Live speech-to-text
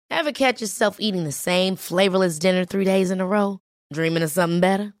Ever catch yourself eating the same flavorless dinner 3 days in a row? Dreaming of something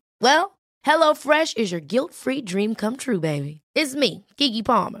better? Well, HelloFresh is your guilt-free dream come true, baby. It's me, Keke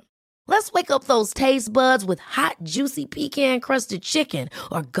Palmer. Let's wake up those taste buds with hot, juicy pecan-crusted chicken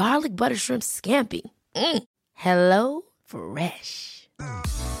or garlic butter shrimp scampi. Hello Fresh.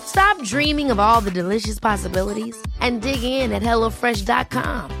 Stop dreaming of all the delicious possibilities and dig in at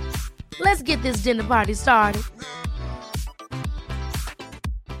HelloFresh.com. Let's get this dinner party started.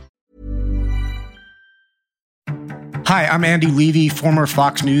 Hi, I'm Andy Levy, former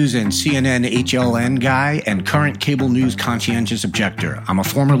Fox News and CNN HLN guy and current cable news conscientious objector. I'm a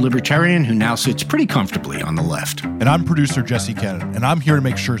former libertarian who now sits pretty comfortably on the left. And I'm producer Jesse Cannon, and I'm here to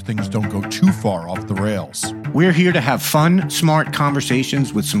make sure things don't go too far off the rails. We're here to have fun, smart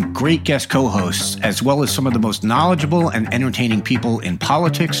conversations with some great guest co-hosts, as well as some of the most knowledgeable and entertaining people in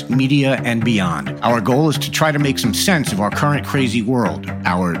politics, media, and beyond. Our goal is to try to make some sense of our current crazy world,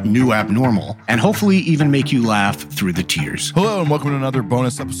 our new abnormal, and hopefully even make you laugh through the tears. Hello, and welcome to another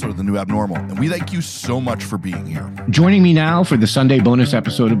bonus episode of The New Abnormal, and we thank you so much for being here. Joining me now for the Sunday bonus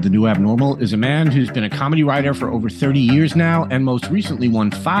episode of The New Abnormal is a man who's been a comedy writer for over 30 years now, and most recently won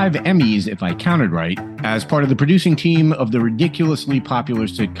 5 Emmys, if I counted right, as part of the producing team of the ridiculously popular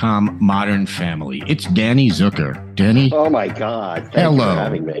sitcom Modern Family. It's Danny Zucker. Danny? Oh my God. Hello. Thank you for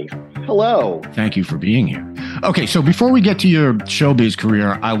having me. Hello. Thank you for being here. Okay, so before we get to your showbiz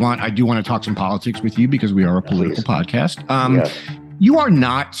career, I do want to talk some politics with you because we are a political podcast. You are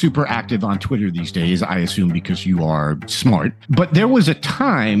not super active on Twitter these days, I assume, because you are smart. But there was a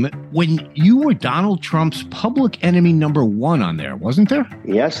time when you were Donald Trump's public enemy number 1 on there, wasn't there?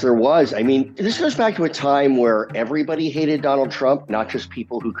 Yes, there was. I mean, this goes back to a time where everybody hated Donald Trump, not just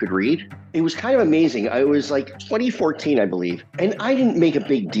people who could read. It was kind of amazing. I was like 2014, I believe. And I didn't make a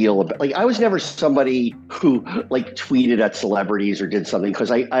big deal about, I was never somebody who tweeted at celebrities or did something,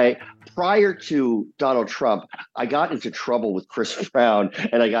 because I prior to Donald Trump, I got into trouble with Chris Brown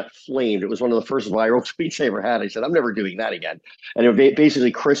and I got flamed. It was one of the first viral tweets I ever had. I said, I'm never doing that again. And it was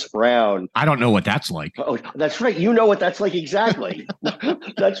basically Chris Brown. I don't know what that's like. Oh, that's right. You know what that's like. Exactly.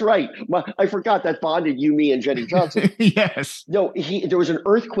 That's right. I forgot that bonded you, me, and Jenny Johnson. Yes. No, there was an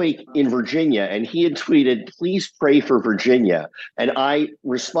earthquake in Virginia and he had tweeted, please pray for Virginia. And I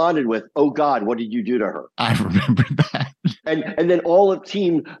responded with, oh God, what did you do to her? I remember that. And then all of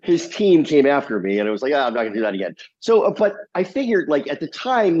his team came after me, and it was like, I'm not going to do that again. So, but I figured, at the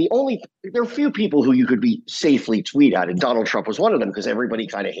time, there were few people who you could be safely tweet at, and Donald Trump was one of them because everybody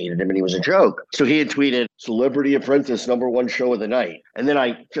kind of hated him and he was a joke. So he had tweeted, Celebrity Apprentice, #1 show of the night. And then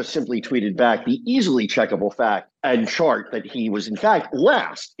I just simply tweeted back the easily checkable fact and chart that he was, in fact,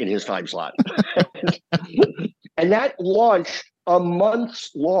 last in his time slot. And that launched a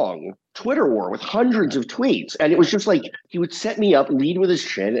months-long Twitter war with hundreds of tweets. And it was just he would set me up, lead with his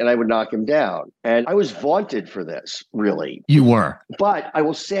chin, and I would knock him down. And I was vaunted for this, really. You were. But I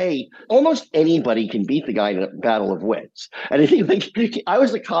will say, almost anybody can beat the guy in a battle of wits. And I think I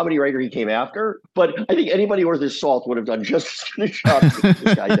was the comedy writer he came after, but I think anybody worth his salt would have done just as good a job to take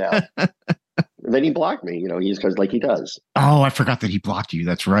this guy down. And then he blocked me, he's because he does. Oh, I forgot that he blocked you.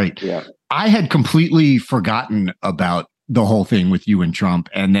 That's right. Yeah. I had completely forgotten about the whole thing with you and Trump.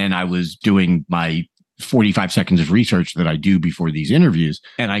 And then I was doing my 45 seconds of research that I do before these interviews.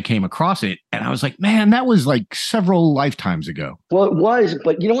 And I came across it and I was like, man, that was several lifetimes ago. Well, it was.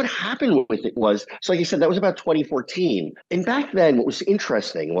 But you know what happened with it was, so like I said, that was about 2014. And back then, what was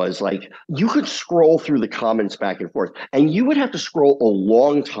interesting was you could scroll through the comments back and forth and you would have to scroll a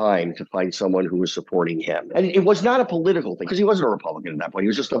long time to find someone who was supporting him. And it was not a political thing because he wasn't a Republican at that point.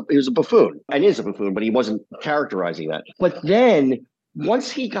 He was a buffoon and is a buffoon, but he wasn't characterizing that. But then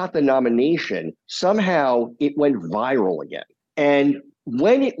once he got the nomination, somehow it went viral again. And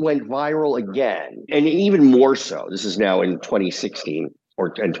when it went viral again, and even more so, this is now in 2016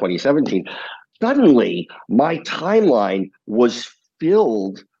 and 2017, suddenly my timeline was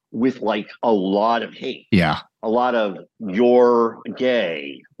filled with a lot of hate. Yeah. A lot of you're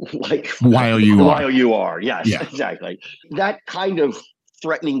gay, Y-O-U-R. Yes, yeah. Exactly. That kind of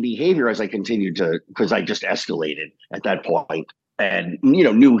threatening behavior as I continued because I just escalated at that point. And, I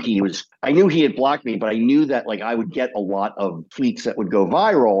knew he had blocked me, but I knew that I would get a lot of tweets that would go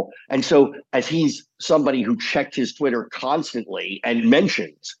viral. And so as he's somebody who checked his Twitter constantly and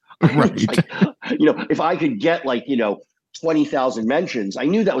mentions, right. If I could get 20,000 mentions, I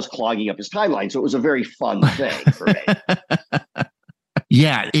knew that was clogging up his timeline. So it was a very fun thing for me.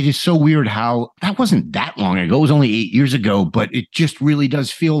 Yeah, it is so weird how that wasn't that long ago. It was only 8 years ago, but it just really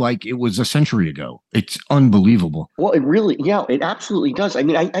does feel like it was a century ago. It's unbelievable. Well, it absolutely does. I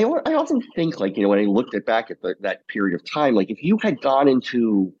mean, I often think, like, when I looked back at that period of time, like if you had gone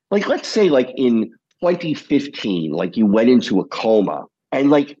into, like, let's say, like in 2015, like you went into a coma and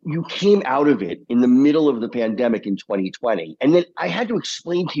like you came out of it in the middle of the pandemic in 2020. And then I had to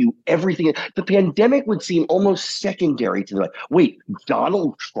explain to you everything. The pandemic would seem almost secondary to the, wait,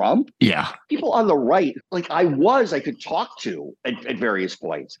 Donald Trump? Yeah. People on the right, like I could talk to at various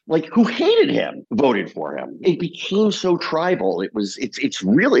points, like who hated him, voted for him. It became so tribal. It was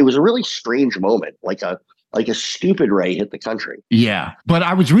a really strange moment, like a stupid ray hit the country. Yeah. But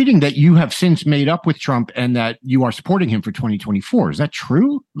I was reading that you have since made up with Trump and that you are supporting him for 2024. Is that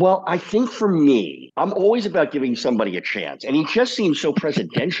true? Well, I think for me, I'm always about giving somebody a chance. And he just seems so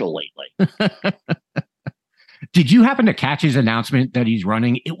presidential lately. Did you happen to catch his announcement that he's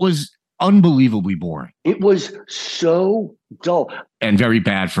running? It was unbelievably boring. It was so dull. And very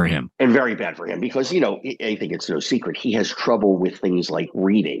bad for him. And very bad for him because, I think it's no secret. He has trouble with things like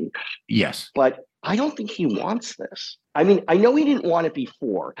reading. Yes. But I don't think he wants this. I mean, I know he didn't want it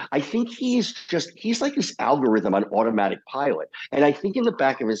before. I think he's like this algorithm on automatic pilot. And I think in the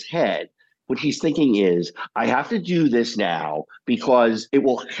back of his head, what he's thinking is, I have to do this now because it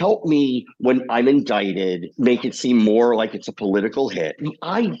will help me when I'm indicted, make it seem more like it's a political hit. The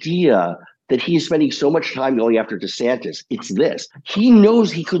idea that he's spending so much time going after DeSantis, it's this. He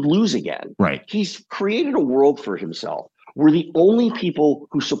knows he could lose again. Right. He's created a world for himself where the only people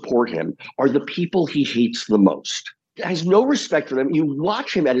who support him are the people he hates the most. Has no respect for them. You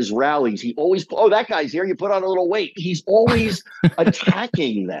watch him at his rallies. He always, that guy's here. You put on a little weight. He's always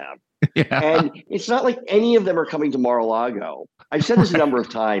attacking them. Yeah. And it's not like any of them are coming to Mar-a-Lago. I've said this a number of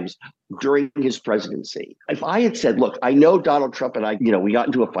times during his presidency. If I had said, look, I know Donald Trump and I, we got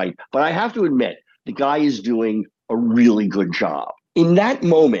into a fight, but I have to admit, the guy is doing a really good job. In that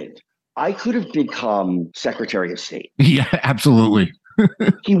moment, I could have become Secretary of State. Yeah, absolutely.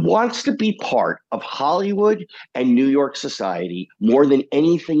 He wants to be part of Hollywood and New York society more than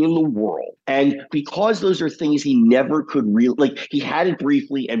anything in the world. And because those are things he never could really, like he had it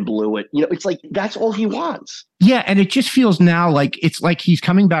briefly and blew it. It's like, that's all he wants. Yeah. And it just feels now like it's like he's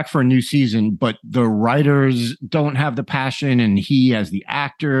coming back for a new season, but the writers don't have the passion and he as the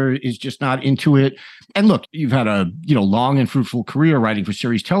actor is just not into it. And look, you've had a, long and fruitful career writing for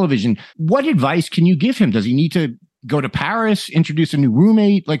series television. What advice can you give him? Does he need to go to Paris, introduce a new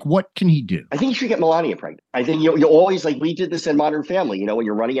roommate? Like, what can he do? I think you should get Melania pregnant. I think you always, like we did this in Modern Family, when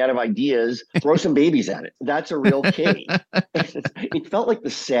you're running out of ideas, throw some babies at it. That's a real key. It felt like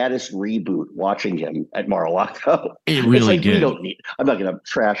the saddest reboot watching him at Mar-a-Lago. It really did. I'm not going to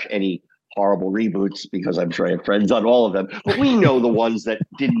trash any horrible reboots because I'm sure I have friends on all of them, but we know the ones that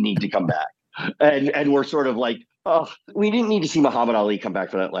didn't need to come back. And we're sort of like, oh, we didn't need to see Muhammad Ali come back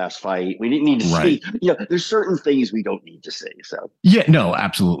for that last fight. We didn't need to see, there's certain things we don't need to see. So yeah, no,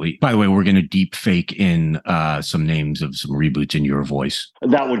 absolutely. By the way, we're going to deep fake in some names of some reboots in your voice.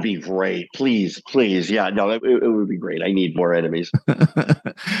 That would be great. Please. Yeah, no, it would be great. I need more enemies.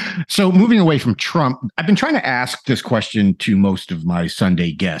 So moving away from Trump, I've been trying to ask this question to most of my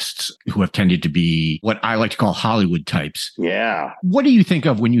Sunday guests who have tended to be what I like to call Hollywood types. Yeah. What do you think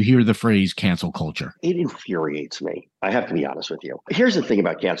of when you hear the phrase cancel culture? It infuriates me. I have to be honest with you. Here's the thing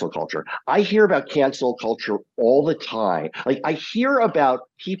about cancel culture. I hear about cancel culture all the time. Like I hear about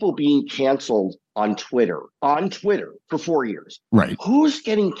people being canceled on Twitter for 4 years. Right. Who's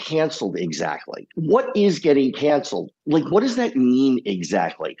getting canceled exactly? What is getting canceled? Like, what does that mean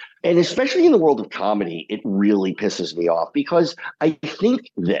exactly? And especially in the world of comedy, it really pisses me off because I think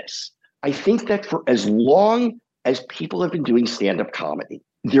that for as long as people have been doing stand-up comedy,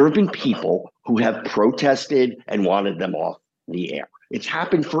 there have been people who have protested and wanted them off the air. It's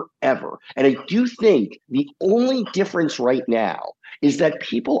happened forever. And I do think the only difference right now is that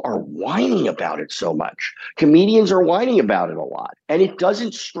people are whining about it so much. Comedians are whining about it a lot. And it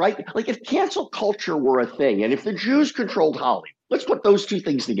doesn't strike, like if cancel culture were a thing, and if the Jews controlled Hollywood, let's put those two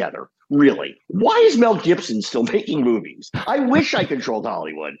things together. Really, why is Mel Gibson still making movies? I wish I controlled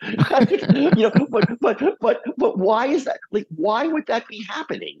Hollywood. But why is that? Like, why would that be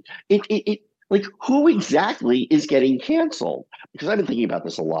happening? Like, who exactly is getting canceled? Because I've been thinking about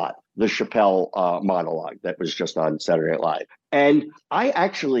this a lot. The Chapelle monologue that was just on Saturday Night Live, and I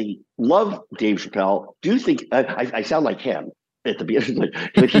actually love Dave Chappelle. Do think I sound like him. at the beginning,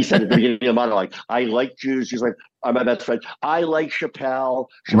 like he said at the beginning of the monologue, I like Jews. He's like, are my best friend. I like Chapelle.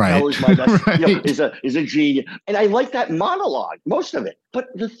 Chapelle is my best, right. is a genius. And I like that monologue, most of it. But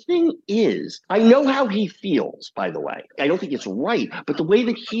the thing is, I know how he feels, by the way. I don't think it's right, but the way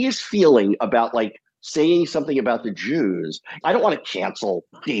that he is feeling about like saying something about the Jews, I don't want to cancel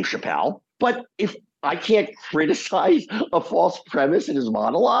Dave Chappelle, but if I can't criticize a false premise in his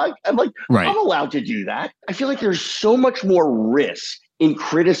monologue, I'm like, right. I'm allowed to do that. I feel like there's so much more risk in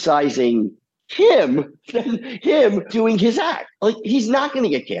criticizing him than him doing his act. Like, he's not going to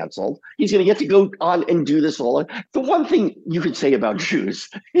get canceled. He's going to get to go on and do this all. The one thing you could say about Jews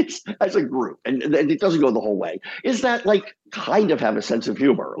is, as a group, and it doesn't go the whole way, is that like kind of have a sense of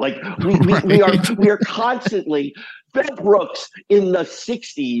humor. Like we are constantly. Bell Brooks in the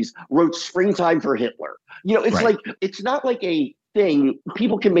 60s wrote Springtime for Hitler. It's like, it's not like a thing.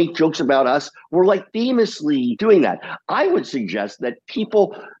 People can make jokes about us. We're like famously doing that. I would suggest that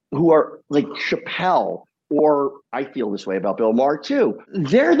people who are like Chapelle, or I feel this way about Bill Maher too,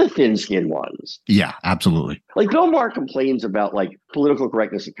 they're the thin-skinned ones. Yeah, absolutely. Like Bill Maher complains about like political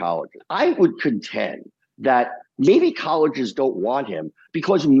correctness at colleges. I would contend that maybe colleges don't want him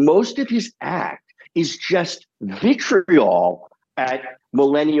because most of his act is just vitriol at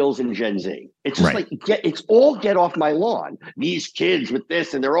millennials and Gen Z. It's just like it's all get off my lawn. These kids with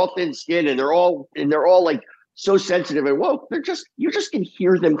this, and they're all thin-skinned, and they're all like so sensitive and woke. You just can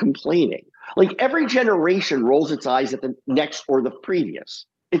hear them complaining. Like every generation rolls its eyes at the next or the previous.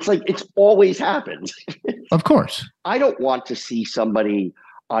 It's like it's always happened. Of course. I don't want to see somebody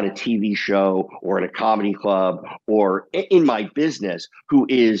on a TV show or in a comedy club or in my business who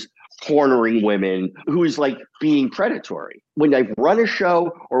is cornering women, who is like being predatory. When I've run a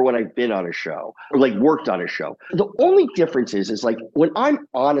show or when I've been on a show or like worked on a show, the only difference is like when I'm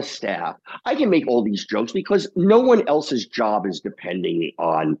on a staff, I can make all these jokes because no one else's job is depending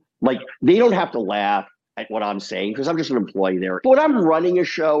on, like, they don't have to laugh at what I'm saying because I'm just an employee there. But when I'm running a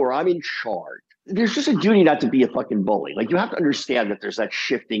show or I'm in charge, there's just a duty not to be a fucking bully. Like, you have to understand that there's that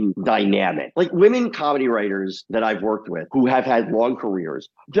shifting dynamic. Like, women comedy writers that I've worked with who have had long careers,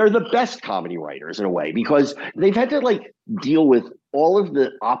 they're the best comedy writers in a way because they've had to like deal with all of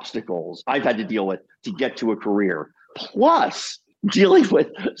the obstacles I've had to deal with to get to a career, plus dealing with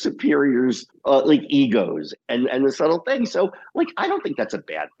superiors, like egos and the subtle things. So like, I don't think that's a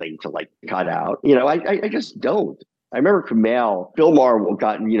bad thing to like cut out. I just don't. I remember Kumail, Bill Maher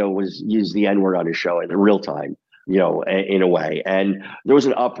was used the N-word on his show in real time, in a way. And there was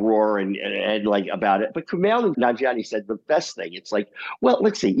an uproar and like about it. But Kumail Nanjiani said the best thing. It's like, well,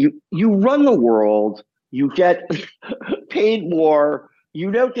 let's see, you run the world, you get paid more,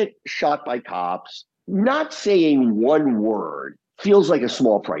 you don't get shot by cops. Not saying one word feels like a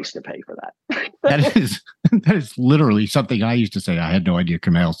small price to pay for that. That is literally something I used to say. I had no idea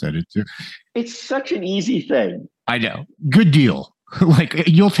Kumail said it too. It's such an easy thing. I know. Good deal. Like,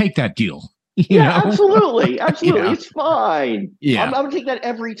 you'll take that deal. You know? Absolutely. Absolutely. Yeah. It's fine. Yeah. I'm going to take that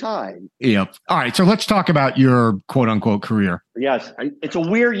every time. Yep. All right. So let's talk about your quote unquote career. Yes. It's a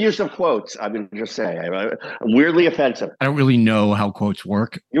weird use of quotes. I'm going to just say I'm weirdly offensive. I don't really know how quotes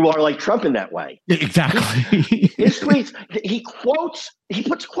work. You are like Trump in that way. Exactly. His tweets, he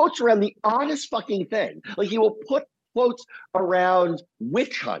puts quotes around the oddest fucking thing. Like, he will put quotes around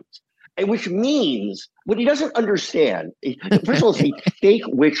witch hunt. Which means what he doesn't understand, first of all, say fake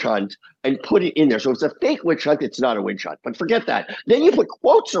witch hunt and put it in there. So if it's a fake witch hunt, it's not a witch hunt. But forget that. Then you put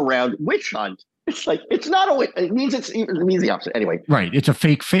quotes around witch hunt. It's like, it's not a witch. It means the opposite. Anyway. Right. It's a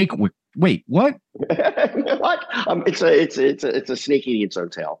fake. Wait, what? What? It's a snake eating its own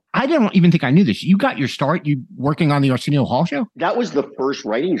tail. I don't even think I knew this. You got your start. You working on the Arsenio Hall show? That was the first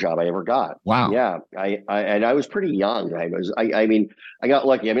writing job I ever got. Wow. Yeah. I was pretty young. I got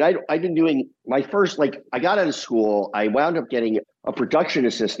lucky. I mean, I've been doing my first, like, I got out of school. I wound up getting a production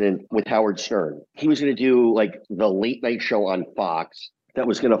assistant with Howard Stern. He was going to do like the late night show on Fox that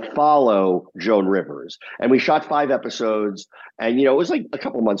was going to follow Joan Rivers. And we shot 5 episodes, and, it was like a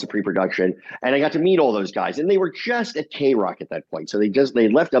couple months of pre-production, and I got to meet all those guys, and they were just at K-Rock at that point. So they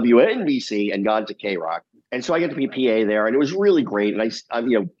left WNBC and gone to K-Rock. And so I got to be PA there, and it was really great.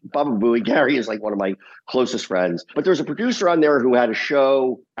 And Baba Booey, Gary is like one of my closest friends. But there was a producer on there who had a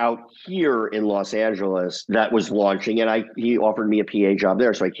show out here in Los Angeles that was launching, and he offered me a PA job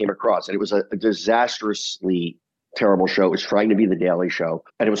there. So I came across, and it was a disastrously terrible show. It was trying to be the Daily Show,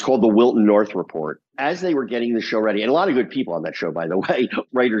 and it was called the Wilton North Report. As they were getting the show ready, and a lot of good people on that show, by the way,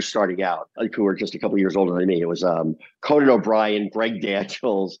 writers starting out, like, who were just a couple of years older than me. It was Conan O'Brien, Greg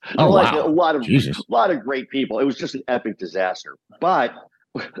Daniels, a lot of great people. It was just an epic disaster. But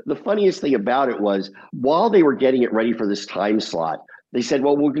the funniest thing about it was while they were getting it ready for this time slot, they said,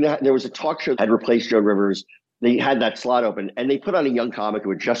 well, there was a talk show that had replaced Joan Rivers. They had that slot open and they put on a young comic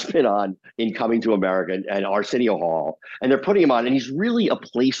who had just been on in Coming to America and Arsenio Hall. And they're putting him on and he's really a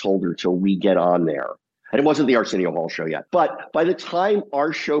placeholder till we get on there. And it wasn't the Arsenio Hall show yet. But by the time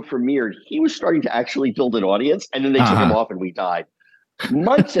our show premiered, he was starting to actually build an audience. And then they took him off and we died.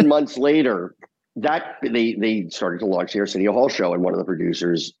 Months and months later, that they started to launch the Arsenio Hall show. And one of the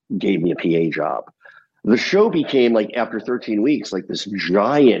producers gave me a PA job. The show became like after 13 weeks, like this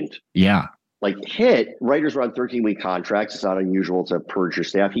giant hit. Writers were on 13-week contracts. It's not unusual to purge your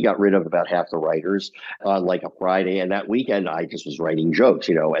staff. He got rid of about half the writers on like a Friday. And that weekend, I just was writing jokes,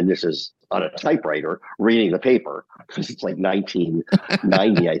 and this is on a typewriter, reading the paper because it's like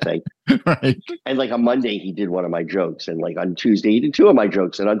 1990, I think. Right. And like on Monday, he did one of my jokes. And like on Tuesday, he did two of my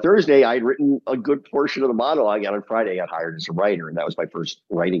jokes. And on Thursday, I'd written a good portion of the monologue. And on Friday, I got hired as a writer. And that was my first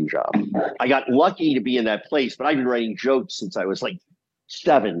writing job. I got lucky to be in that place, but I've been writing jokes since I was like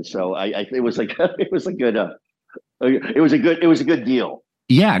 7. So it was like, it was a good deal.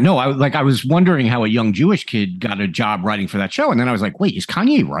 Yeah, no, I was wondering how a young Jewish kid got a job writing for that show. And then I was like, wait, is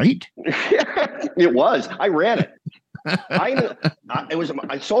Kanye right? It was. I ran it.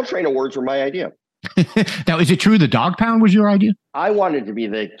 Soul Train Awards were my idea. Now, is it true the dog pound was your idea? I wanted to be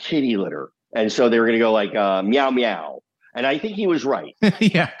the kitty litter. And so they were going to go like meow, meow. And I think he was right.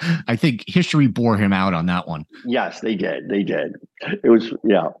 Yeah, I think history bore him out on that one. Yes, they did. It was,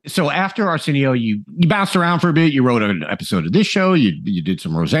 yeah. So after Arsenio, you bounced around for a bit. You wrote an episode of this show. You did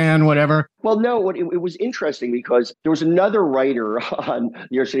some Roseanne, whatever. Well, no, it was interesting because there was another writer on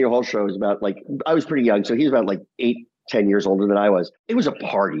the Arsenio Hall show. It was about like, I was pretty young. So he was about like 10 years older than I was. It was a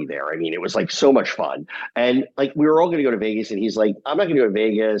party there. I mean, it was like so much fun. And like, we were all going to go to Vegas and he's like, I'm not going to go to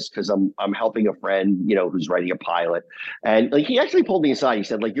Vegas because I'm helping a friend, who's writing a pilot. And like, he actually pulled me aside. He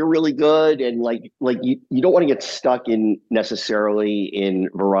said, like, you're really good. And like you don't want to get stuck necessarily in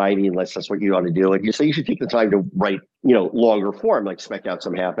variety unless that's what you want to do. And so you should take the time to write, longer form, like spec out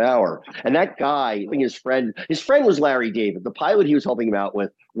some half hour. And that guy, I think his friend was Larry David. The pilot he was helping him out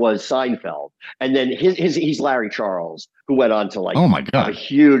with was Seinfeld. And then he's Larry Charles, who went on to like, oh my God, a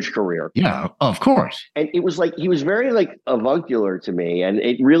huge career. Yeah, of course. And it was like, he was very like avuncular to me and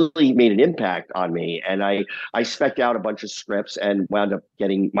it really made an impact on me. And I spec'd out a bunch of scripts and wound up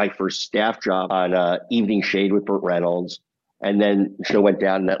getting my first staff job on Evening Shade with Burt Reynolds. And then the show went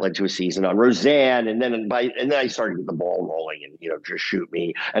down and that led to a season on Roseanne. And then I started with the ball rolling and, Just Shoot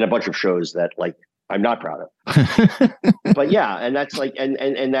Me and a bunch of shows that like, I'm not proud of. But yeah, and that's like,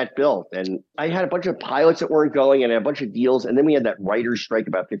 and that built. And I had a bunch of pilots that weren't going and a bunch of deals. And then we had that writer's strike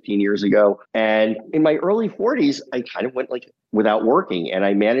about 15 years ago. And in my early 40s, I kind of went like without working and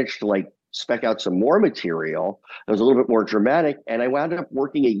I managed to like spec out some more material that was a little bit more dramatic. And I wound up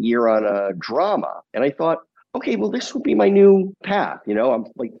working a year on a drama. And I thought, okay, well, this would be my new path. I'm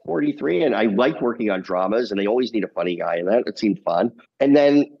like 43 and I like working on dramas and they always need a funny guy in that. It seemed fun. And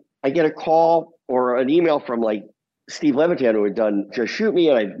then I get a call or an email from like Steve Levitan, who had done Just Shoot Me.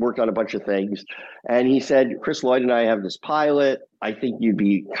 And I worked on a bunch of things. And he said, Chris Lloyd and I have this pilot. I think you'd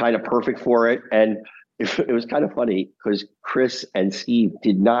be kind of perfect for it. And it was kind of funny because Chris and Steve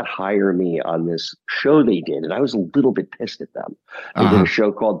did not hire me on this show they did. And I was a little bit pissed at them. They did a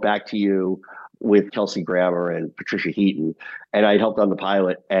show called Back to You with Kelsey Grammer and Patricia Heaton, and I helped on the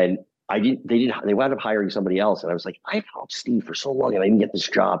pilot. And they wound up hiring somebody else. And I was like, I've helped Steve for so long and I didn't get this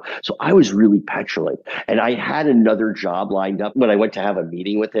job. So I was really petulant. And I had another job lined up when I went to have a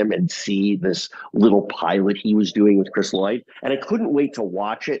meeting with him and see this little pilot he was doing with Chris Lloyd. And I couldn't wait to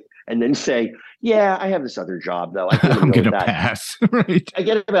watch it and then say, yeah, I have this other job though. I'm going to pass. Right. I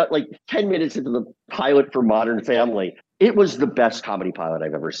get about like 10 minutes into the pilot for Modern Family. It was the best comedy pilot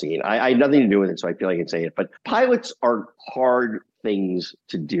I've ever seen. I had nothing to do with it, so I feel like I can say it. But pilots are hard things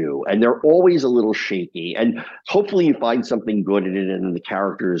to do, and they're always a little shaky. And hopefully you find something good in it and the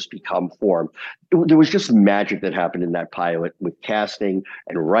characters become formed. There was just magic that happened in that pilot with casting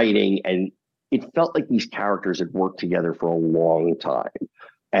and writing, and it felt like these characters had worked together for a long time.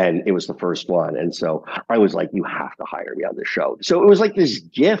 And it was the first one. And so I was like, you have to hire me on the show. So it was like this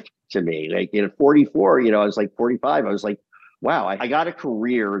gift to me. Like at 44, I was like 45. I was like, wow, I got a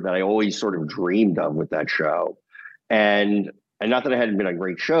career that I always sort of dreamed of with that show. And not that I hadn't been on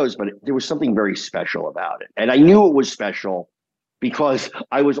great shows, but there was something very special about it. And I knew it was special because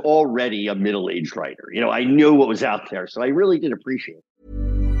I was already a middle-aged writer. I knew what was out there. So I really did appreciate it.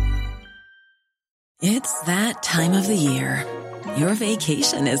 It's that time of the year. Your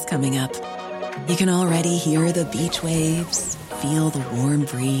vacation is coming up. You can already hear the beach waves, feel the warm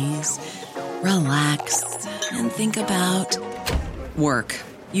breeze, relax, and think about Work.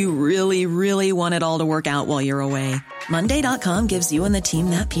 You really, really want it all to work out while you're away. Monday.com gives you and the team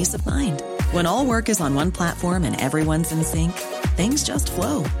that peace of mind. When all work is on one platform and everyone's in sync, things just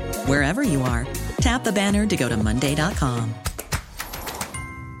flow. Wherever you are, tap the banner to go to Monday.com.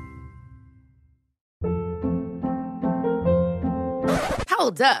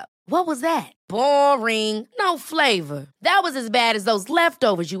 Hold up. What was that? Boring. No flavor. That was as bad as those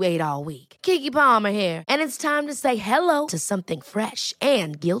leftovers you ate all week. Keke Palmer here, and it's time to say hello to something fresh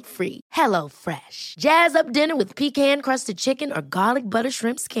and guilt-free. Hello Fresh. Jazz up dinner with pecan-crusted chicken or garlic butter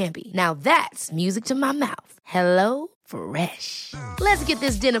shrimp scampi. Now that's music to my mouth. Hello Fresh. Let's get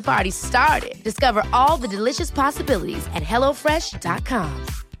this dinner party started. Discover all the delicious possibilities at hellofresh.com.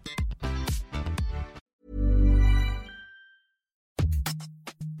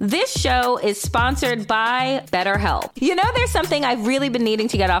 This show is sponsored by BetterHelp. You know, there's something I've really been needing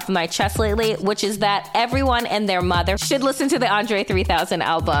to get off of my chest lately, which is that everyone and their mother should listen to the Andre 3000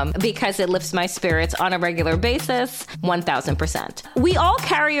 album because it lifts my spirits on a regular basis, 1000%. We all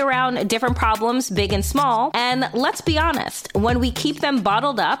carry around different problems, big and small, and let's be honest, when we keep them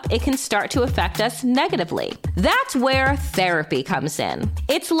bottled up, it can start to affect us negatively. That's where therapy comes in.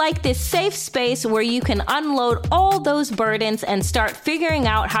 It's like this safe space where you can unload all those burdens and start figuring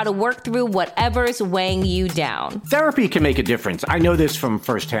out how to work through whatever's weighing you down. Therapy can make a difference. I know this from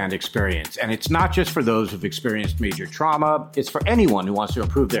firsthand experience, and it's not just for those who've experienced major trauma. It's for anyone who wants to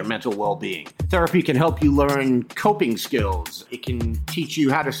improve their mental well-being. Therapy can help you learn coping skills. It can teach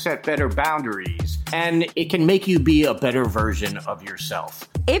you how to set better boundaries, and it can make you be a better version of yourself.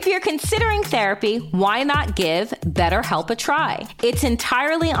 If you're considering therapy, why not give BetterHelp a try? It's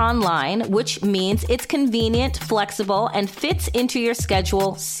entirely online, which means it's convenient, flexible, and fits into your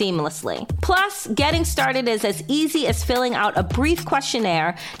schedule seamlessly. Plus, getting started is as easy as filling out a brief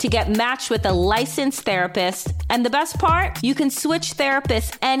questionnaire to get matched with a licensed therapist. And the best part? You can switch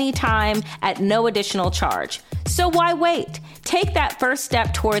therapists anytime at no additional charge. So why wait? Take that first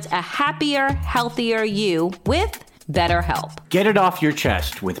step towards a happier, healthier you with BetterHelp. Get it off your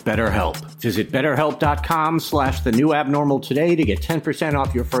chest with BetterHelp. Visit BetterHelp.com/thenewabnormal today to get 10%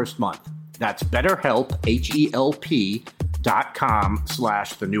 off your first month. That's BetterHelp,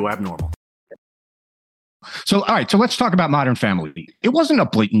 HELP.com/thenewabnormal. So, all right. So let's talk about Modern Family. It wasn't a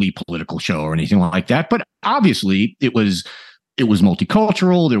blatantly political show or anything like that, but obviously it was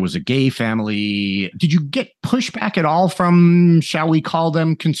multicultural. There was a gay family. Did you get pushback at all from, shall we call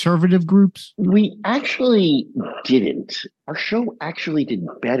them, conservative groups? We actually didn't. Our show actually did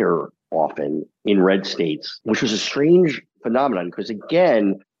better often in red states, which was a strange phenomenon because,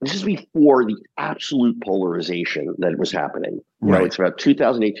 again, this is before the absolute polarization that was happening. You know, it's about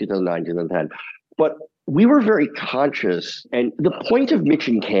 2008, 2009, 2010. But we were very conscious. And the point of Mitch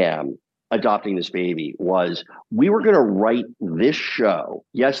and Cam adopting this baby was we were going to write this show.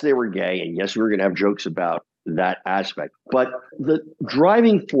 Yes, they were gay, and yes, we were going to have jokes about that aspect. But the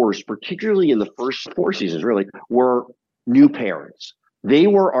driving force, particularly in the first 4 seasons, really, were new parents. They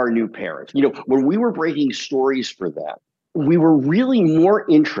were our new parents. You know, when we were breaking stories for them, we were really more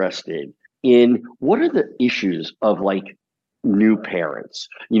interested in what are the issues of like new parents,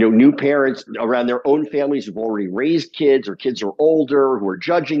 new parents around their own families who've already raised kids or kids are older, who are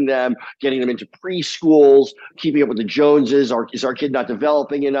judging them, getting them into preschools, keeping up with the Joneses. Is our kid not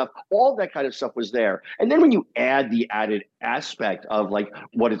developing enough? All that kind of stuff was there. And then when you add the added aspect of like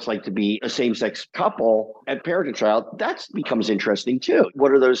what it's like to be a same-sex couple and parent a child, that becomes interesting too.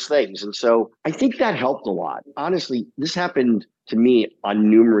 What are those things? And so I think that helped a lot. Honestly, this happened to me on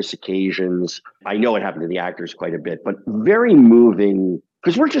numerous occasions. I know it happened to the actors quite a bit, but very moving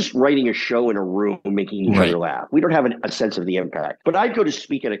because we're just writing a show in a room, making each other laugh. We don't have a sense of the impact. But I'd go to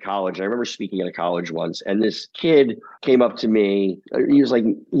speak at a college. I remember speaking at a college once, and this kid came up to me. He was like,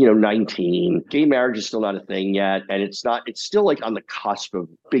 19. Gay marriage is still not a thing yet, and it's still like on the cusp of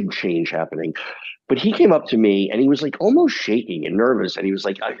big change happening. But he came up to me and he was like almost shaking and nervous. And he was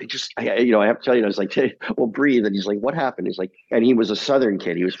like, I have to tell you, I was like, hey, well, breathe. And he's like, what happened? He's like, and he was a Southern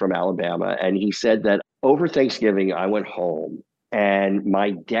kid. He was from Alabama. And he said that over Thanksgiving, I went home and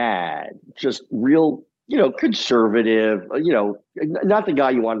my dad, just real, conservative, not the guy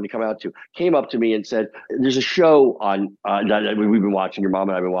you wanted to come out to, came up to me and said, there's a show on that we've been watching, your mom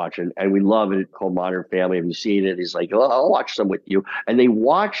and I have been watching, and we love it, called Modern Family. Have you seen it? He's like, I'll watch some with you. And they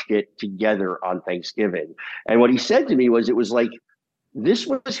watched it together on Thanksgiving. And what he said to me was, it was like, this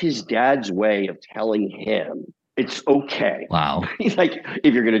was his dad's way of telling him it's okay. Wow. He's like,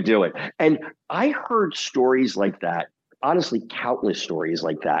 if you're going to do it. And I heard stories like that. Honestly, countless stories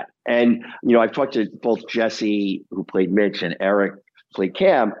like that. And, I've talked to both Jesse, who played Mitch, and Eric, who played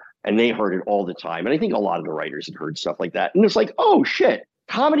Cam. and they heard it all the time. And I think a lot of the writers had heard stuff like that. And it's like, oh shit,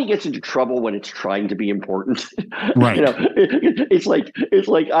 comedy gets into trouble when it's trying to be important. Right. It's like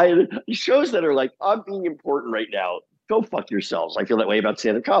shows that are like, I'm being important right now. Go fuck yourselves. I feel that way about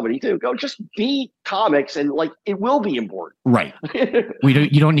stand-up comedy too. Go just be comics, and like it will be important. Right.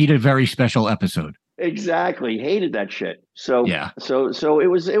 You don't need a very special episode. Exactly. Hated that shit. So yeah. So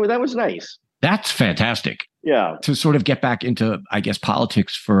that was nice. That's fantastic. Yeah. To sort of get back into, I guess,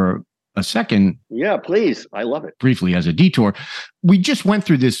 politics for a second. Yeah, please. I love it. Briefly as a detour. We just went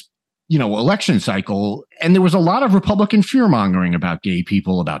through this, election cycle, and there was a lot of Republican fear-mongering about gay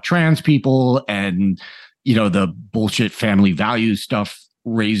people, about trans people, and the bullshit family values stuff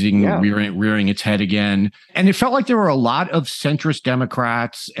rearing its head again. And it felt like there were a lot of centrist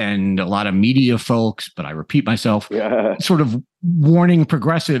Democrats and a lot of media folks, but I repeat myself, sort of warning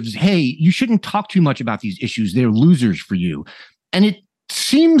progressives, hey, you shouldn't talk too much about these issues. They're losers for you. And it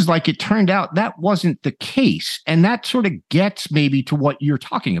seems like it turned out that wasn't the case. And that sort of gets maybe to what you're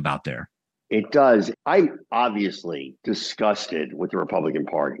talking about there. It does. I'm obviously disgusted with the Republican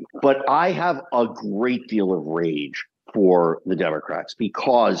Party, but I have a great deal of rage for the Democrats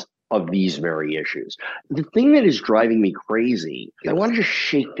because of these very issues. The thing that is driving me crazy, I want to just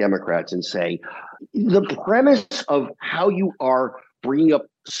shake Democrats and say, the premise of how you are bringing up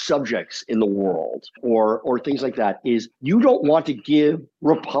subjects in the world or things like that is you don't want to give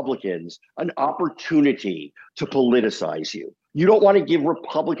Republicans an opportunity to politicize you. You don't want to give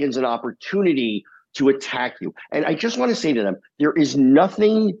Republicans an opportunity to attack you. And I just want to say to them, there is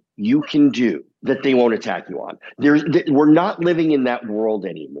nothing you can do that they won't attack you on. We're not living in that world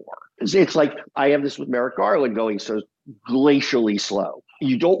anymore. It's like I have this with Merrick Garland going so glacially slow.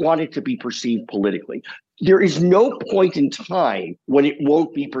 You don't want it to be perceived politically. There is no point in time when it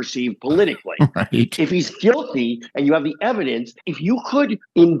won't be perceived politically. Right. If he's guilty and you have the evidence, if you could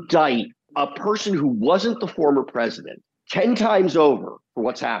indict a person who wasn't the former president 10 times over for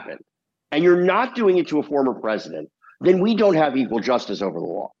what's happened, and you're not doing it to a former president, then we don't have equal justice over the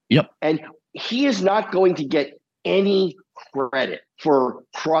law. Yep. And he is not going to get any credit for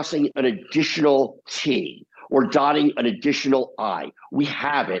crossing an additional T or dotting an additional I. We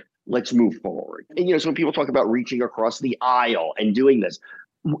have it. Let's move forward. And, so when people talk about reaching across the aisle and doing this,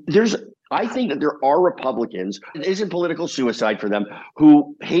 I think that there are Republicans, it isn't political suicide for them,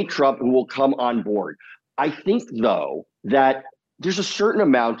 who hate Trump, who will come on board. I think, though, that there's a certain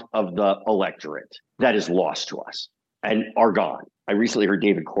amount of the electorate that is lost to us and are gone. I recently heard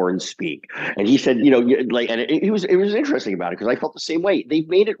David Corn speak, and he said, and it was interesting about it because I felt the same way. They've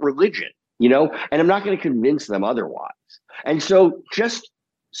made it religion, and I'm not going to convince them otherwise. And so just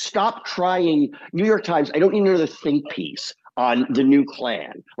stop trying. New York Times, I don't need another think piece on the new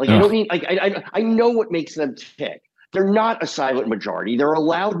Klan. I don't need, I know what makes them tick. They're not a silent majority. They're a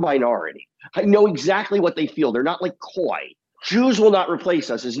loud minority. I know exactly what they feel. They're not like coy. Jews will not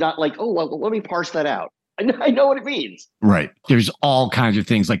replace us is not like, oh, well, let me parse that out. I know what it means. Right. There's all kinds of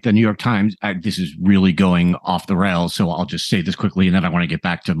things like the New York Times. This is really going off the rails, so I'll just say this quickly, and then I want to get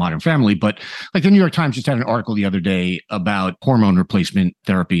back to Modern Family. But like the New York Times just had an article the other day about hormone replacement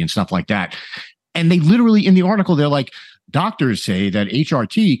therapy and stuff like that. And they literally, in the article, they're like, doctors say that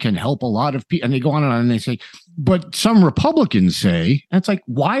HRT can help a lot of people. And they go on and they say, but some Republicans say, and it's like,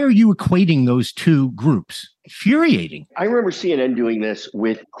 why are you equating those two groups? Infuriating. I remember CNN doing this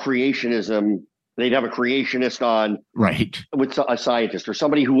with creationism. They'd have a creationist on, right, with a scientist or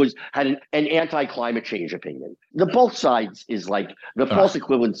somebody who had an anti-climate change opinion. The both sides is like the false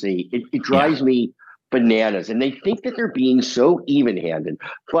equivalency. It drives me bananas. And they think that they're being so even-handed.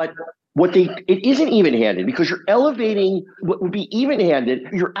 But it isn't even-handed because you're elevating what would be even-handed.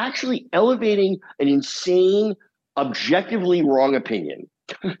 You're actually elevating an insane, objectively wrong opinion.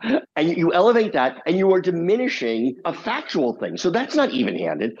 And you elevate that and you are diminishing a factual thing. So that's not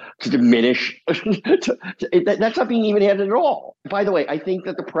even-handed to diminish. That's not being even-handed at all. By the way, I think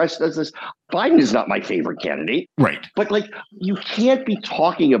that the press does this. Biden is not my favorite candidate. Right. But you can't be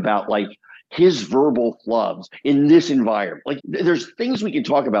talking about his verbal flubs in this environment. There's things we can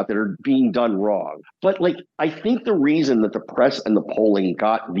talk about that are being done wrong. But I think the reason that the press and the polling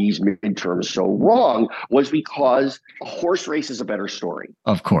got these midterms so wrong was because a horse race is a better story.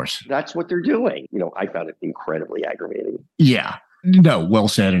 Of course. That's what they're doing. I found it incredibly aggravating. Yeah. No, well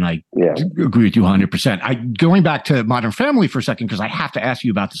said. And I agree with you 100%. Going back to Modern Family for a second, because I have to ask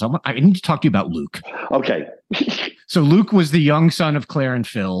you about this. I need to talk to you about Luke. Okay. So Luke was the young son of Claire and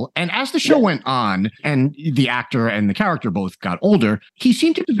Phil. And as the show went on and the actor and the character both got older, he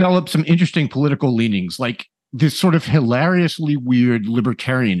seemed to develop some interesting political leanings. this sort of hilariously weird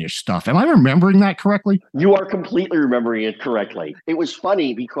libertarianish stuff. Am I remembering that correctly? You are completely remembering it correctly. It was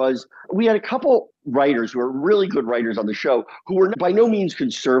funny because we had a couple writers who are really good writers on the show who were by no means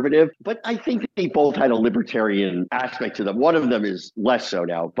conservative, but I think they both had a libertarian aspect to them. One of them is less so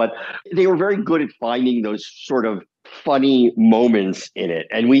now, but they were very good at finding those sort of funny moments in it.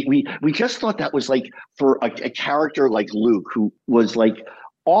 And we just thought that was like for a character like Luke, who was like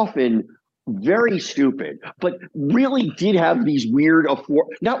often very stupid, but really did have these weird,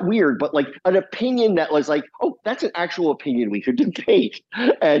 not weird, but like an opinion that was like, oh, that's an actual opinion we could debate.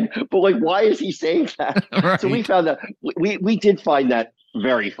 But like, why is he saying that? Right. So we found that we did find that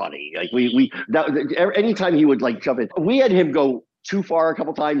very funny. Like anytime he would like jump in, we had him go too far a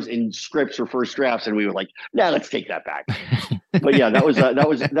couple times in scripts or first drafts, and we were like, "Nah, let's take that back." But yeah, that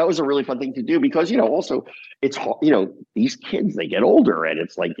was a really fun thing to do because also it's these kids, they get older, and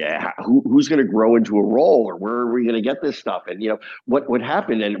it's like, who's going to grow into a role, or where are we going to get this stuff? And what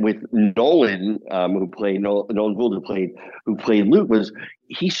happened, and with Nolan, who played Nolan Gould, who played Luke, was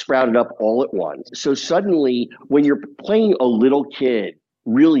he sprouted up all at once. So suddenly, when you're playing a little kid,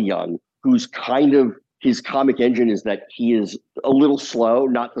 really young, who's kind of his comic engine is that he is a little slow,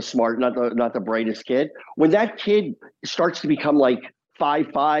 not the smart, not the brightest kid. When that kid starts to become like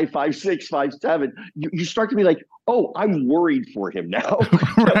 5'5", 5'6", 5'7", you start to be like, oh, I'm worried for him now.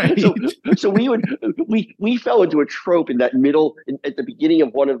 Right. So we fell into a trope in that middle at the beginning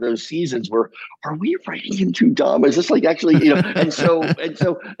of one of those seasons where, are we writing him too dumb? Is this like actually, and so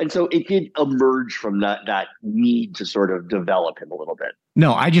it did emerge from that need to sort of develop him a little bit.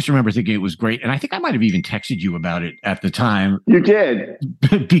 No, I just remember thinking it was great. And I think I might have even texted you about it at the time. You did.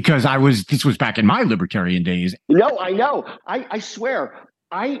 Because this was back in my libertarian days. No, I know. I swear.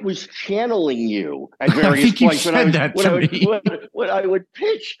 I was channeling you at various points when I would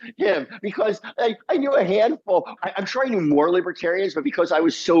pitch him, because I knew a handful. I'm sure I knew more libertarians, but because I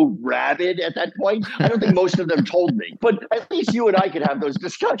was so rabid at that point, I don't think most of them told me. But at least you and I could have those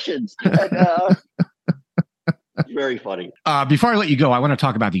discussions. And, very funny. Before I let you go, I want to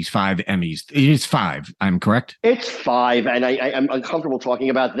talk about these 5 Emmys. It is 5, I'm correct? It's 5, and I'm uncomfortable talking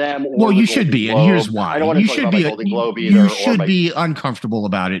about them. Well, you should be, and here's why. I don't want to talk about my Golden Globe either. You should be uncomfortable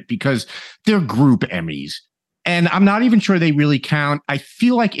about it because they're group Emmys. And I'm not even sure they really count. I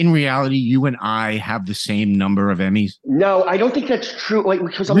feel like in reality, you and I have the same number of Emmys. No, I don't think that's true. Like,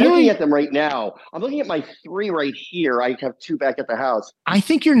 because I'm looking at them right now. I'm looking at my 3 right here. I have 2 back at the house. I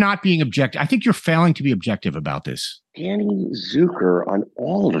think you're not being objective. I think you're failing to be objective about this. Danny Zucker on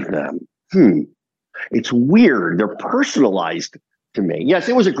all of them. It's weird. They're personalized to me. Yes,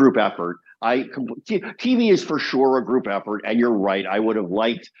 it was a group effort. TV is for sure a group effort. And you're right. I would have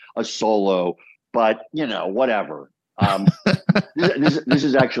liked a solo. But, whatever. This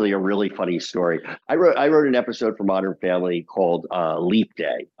is actually a really funny story. I wrote an episode for Modern Family called Leap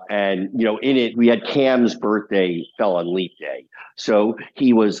Day. And, in it, we had Cam's birthday fell on Leap Day. So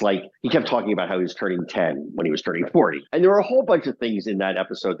he kept talking about how he was turning 10 when he was turning 40. And there were a whole bunch of things in that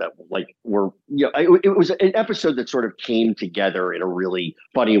episode that were, it was an episode that sort of came together in a really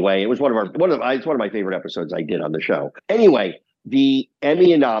funny way. It was one of my favorite episodes I did on the show. Anyway, the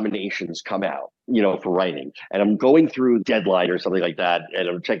Emmy nominations come out, for writing. And I'm going through Deadline or something like that, and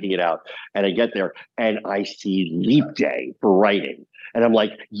I'm checking it out. And I get there, and I see Leap Day for writing. And I'm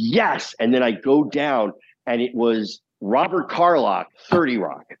like, yes. And then I go down, and it was Robert Carlock, 30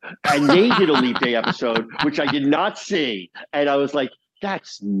 Rock. And they did a Leap Day episode, which I did not see. And I was like,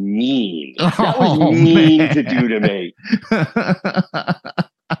 that's mean. That was mean to do to me.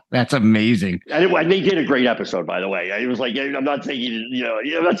 That's amazing. And they did a great episode, by the way. It was like, I'm not saying,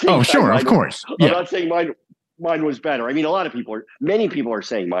 I'm not saying. Oh, sure, of course. I'm not saying mine was better. I mean, many people are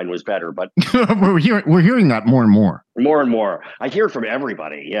saying mine was better, but we're hearing that more and more. More and more. I hear it from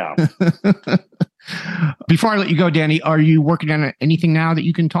everybody. Yeah. Before I let you go, Danny, are you working on anything now that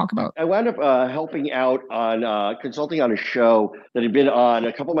you can talk about? I wound up helping out on consulting on a show that had been on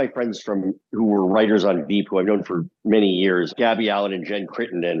a couple of my friends who were writers on Veep, who I've known for many years, Gabby Allen and Jen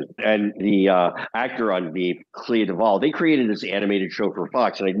Crittenden, and the actor on Veep, Clea Duvall. They created this animated show for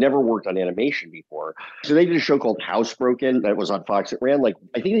Fox, and I'd never worked on animation before. So they did a show called Housebroken that was on Fox. It ran I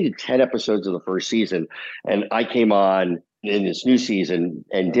think they did 10 episodes of the first season, and I came on in this new season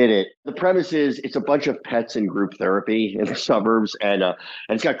and did it. The premise is it's a bunch of pets in group therapy in the suburbs, and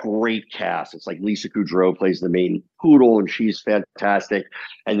it's got great cast. It's like Lisa Kudrow plays the main poodle, and she's fantastic.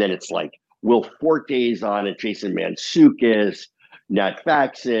 And then it's like Will Forte's on it, Jason Mantzoukas, Nat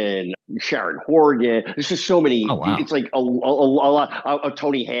Faxon, Sharon Horgan. There's just so many. Oh, wow. It's like a lot.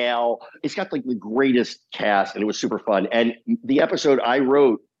 Tony Hale. It's got like the greatest cast, and it was super fun. And the episode I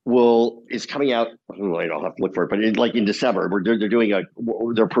wrote is coming out. I'll have to look for it, but in December,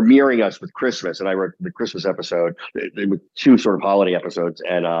 they're premiering us with Christmas, and I wrote the Christmas episode with 2 sort of holiday episodes,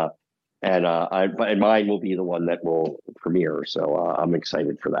 and mine will be the one that will premiere. So I'm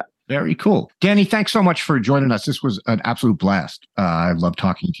excited for that. Very cool. Danny, thanks so much for joining us. This was an absolute blast. I love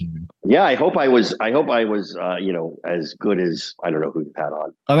talking to you. Yeah, I hope I was, as good as, I don't know who you've had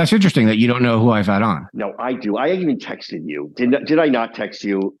on. Oh, that's interesting that you don't know who I've had on. No, I do. I even texted you. Did I not text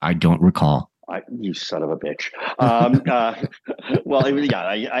you? I don't recall. You son of a bitch. Well,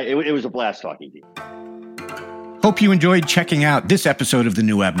 it was a blast talking to you. Hope you enjoyed checking out this episode of The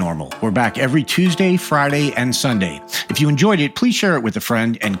New Abnormal. We're back every Tuesday, Friday, and Sunday. If you enjoyed it, please share it with a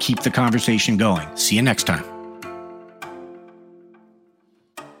friend and keep the conversation going. See you next time.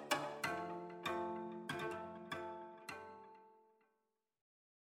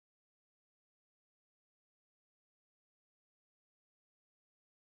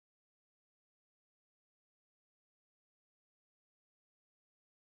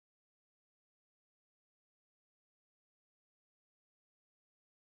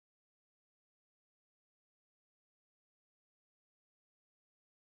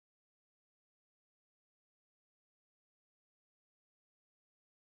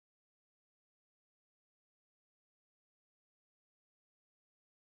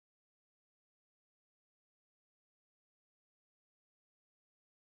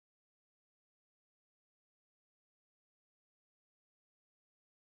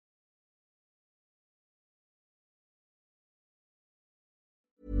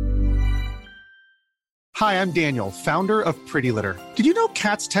 Hi, I'm Daniel, founder of Pretty Litter. Did you know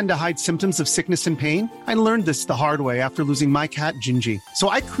cats tend to hide symptoms of sickness and pain? I learned this the hard way after losing my cat, Gingy. So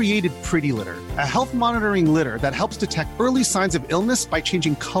I created Pretty Litter, a health monitoring litter that helps detect early signs of illness by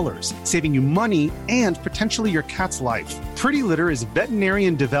changing colors, saving you money and potentially your cat's life. Pretty Litter is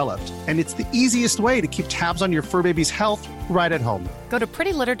veterinarian developed, and it's the easiest way to keep tabs on your fur baby's health right at home. Go to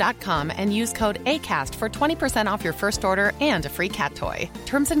prettylitter.com and use code ACAST for 20% off your first order and a free cat toy.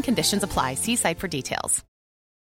 Terms and conditions apply. See site for details.